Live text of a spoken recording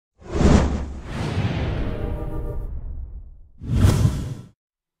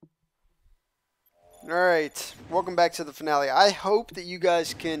Alright, welcome back to the finale. I hope that you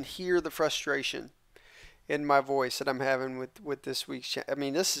guys can hear the frustration in my voice that I'm having with this week's I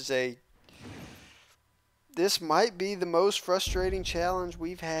mean, this might be the most frustrating challenge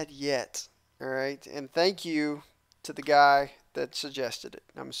we've had yet. Alright, and thank you to the guy that suggested it.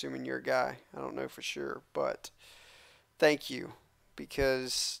 I'm assuming you're a guy. I don't know for sure, but thank you,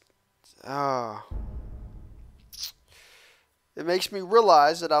 because it makes me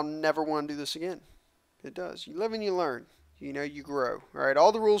realize that I'll never want to do this again. It does. You live and you learn. You know, you grow. All right,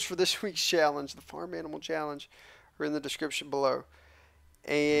 all the rules for this week's challenge, the Farm Animal Challenge, are in the description below.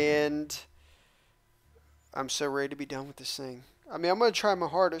 And I'm so ready to be done with this thing. I mean, I'm going to try my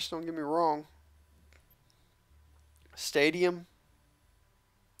hardest, don't get me wrong. Stadium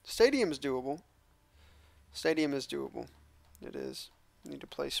is doable. Stadium is doable. It is. You need to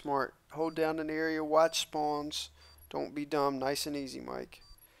play smart. Hold down an area, watch spawns. Don't be dumb. Nice and easy, Mike.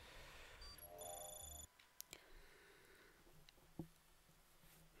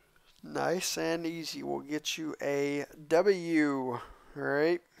 Nice and easy will get you a W.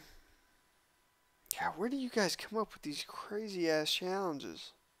 Alright. God, where do you guys come up with these crazy ass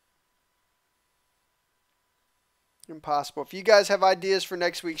challenges? Impossible. If you guys have ideas for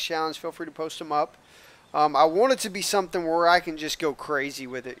next week's challenge, feel free to post them up. I want it to be something where I can just go crazy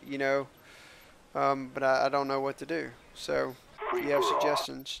with it, you know. But I don't know what to do. So, if you have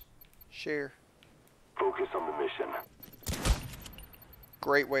suggestions, share. Focus on the mission.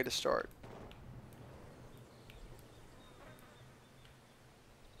 Great way to start.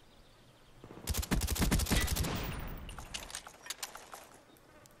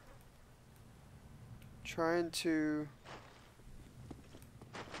 Trying to...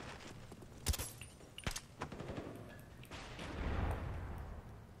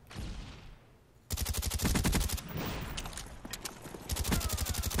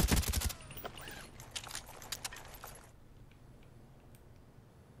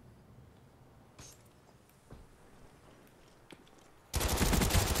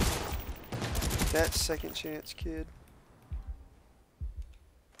 That second chance, kid.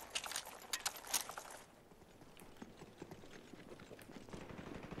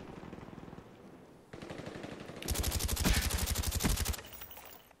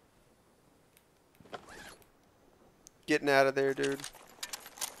 Getting out of there, dude.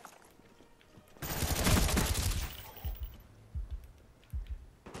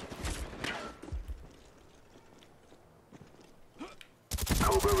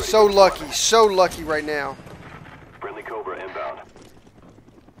 So lucky right now. Friendly Cobra inbound.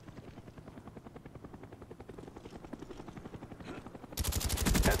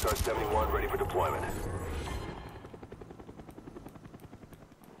 SR-71 ready for deployment.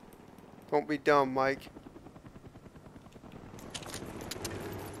 Don't be dumb, Mike.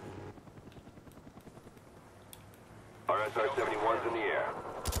 Our SR-71's in the air.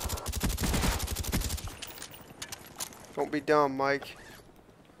 Don't be dumb, Mike.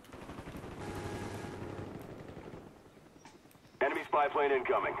 Enemy spy plane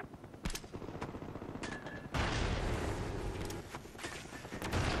incoming.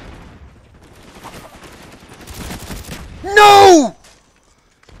 No!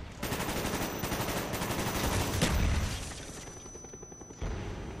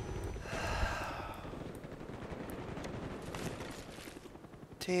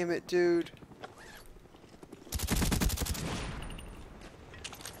 Damn it, dude.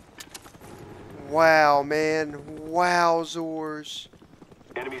 Wow, man. Wowzers.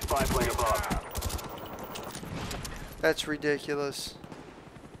 Enemy spy plane above. That's ridiculous.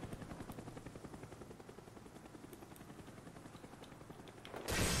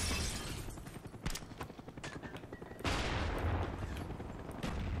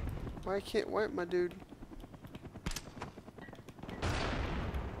 Why my dude?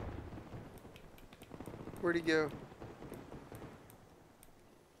 Where'd he go?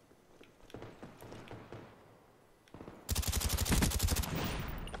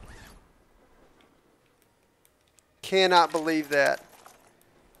 Cannot believe that.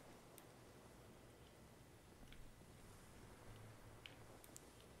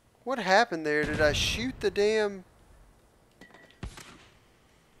 What happened there? Did I shoot the damn...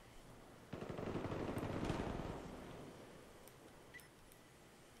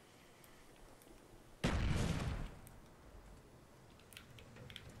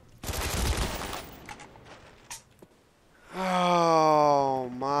 Oh,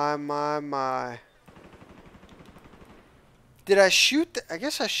 my. Did I shoot I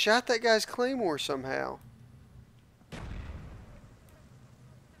guess I shot that guy's claymore somehow.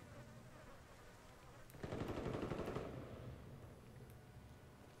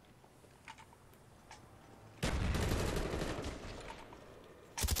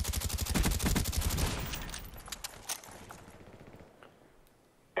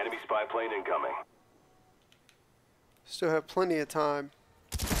 plane incoming. Still have plenty of time.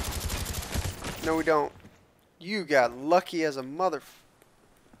 No, we don't. You got lucky as a mother.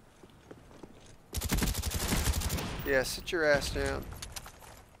 Yeah, sit your ass down.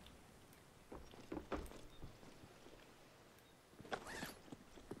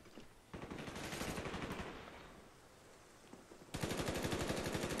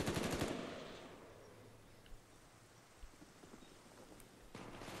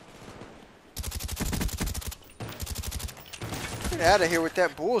 Get out of here with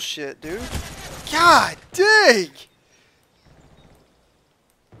that bullshit, dude. God dang!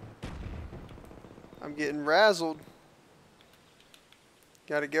 I'm getting razzled.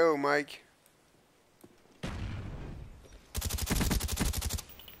 Gotta go, Mike.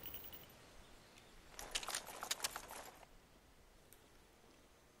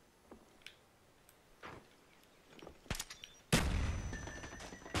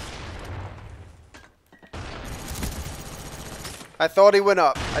 I thought he went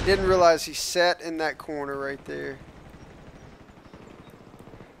up. I didn't realize he sat in that corner right there.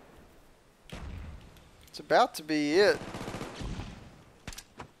 It's about to be it.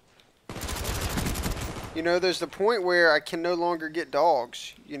 You know, there's the point where I can no longer get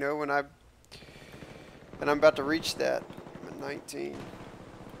dogs. You know, when I'm about to reach that. I'm at 19.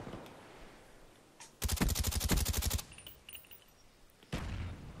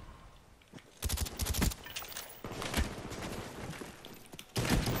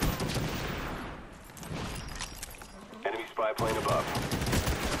 Enemy spy plane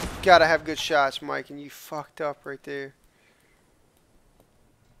above. Gotta have good shots, Mike, and you fucked up right there.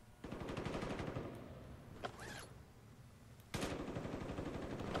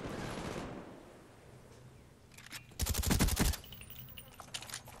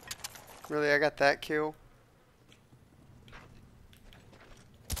 Really, I got that kill?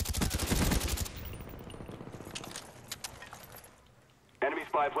 Enemy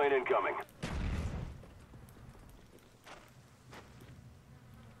spy plane incoming.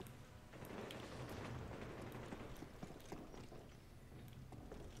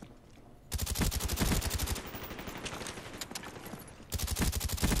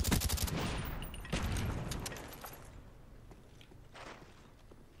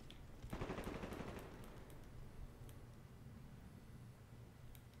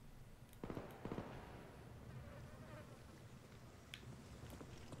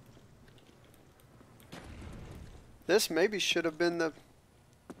 This maybe should have been the...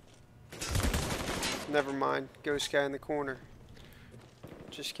 Never mind. Ghost guy in the corner.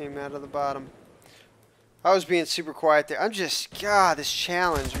 Just came out of the bottom. I was being super quiet there. I'm just... God, this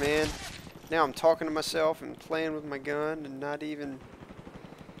challenge, man. Now I'm talking to myself and playing with my gun and not even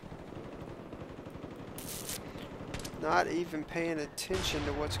paying attention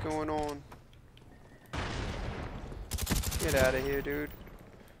to what's going on. Get out of here, dude.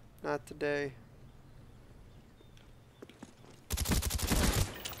 Not today.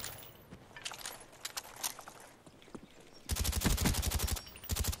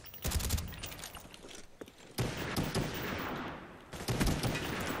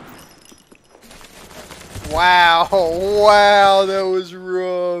 Wow, wow, that was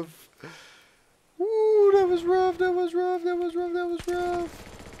rough. Ooh, that was rough, that was rough, that was rough, that was rough.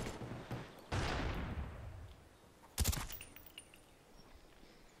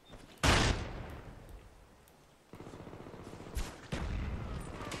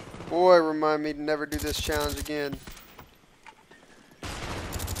 Boy, remind me to never do this challenge again.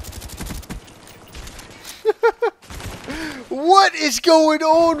 What is going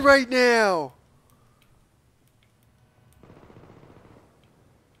on right now?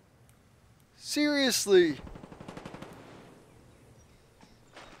 Seriously.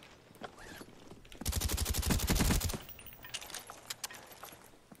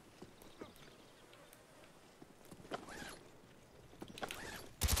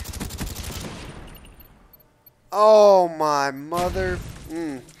 Oh my mother.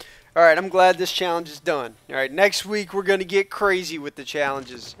 Alright, I'm glad this challenge is done. Alright, next week we're going to get crazy with the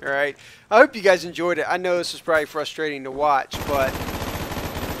challenges. Alright, I hope you guys enjoyed it. I know this is probably frustrating to watch, but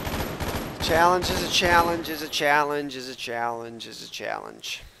challenge is a challenge is a challenge is a challenge is a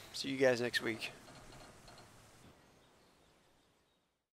challenge. See you guys next week.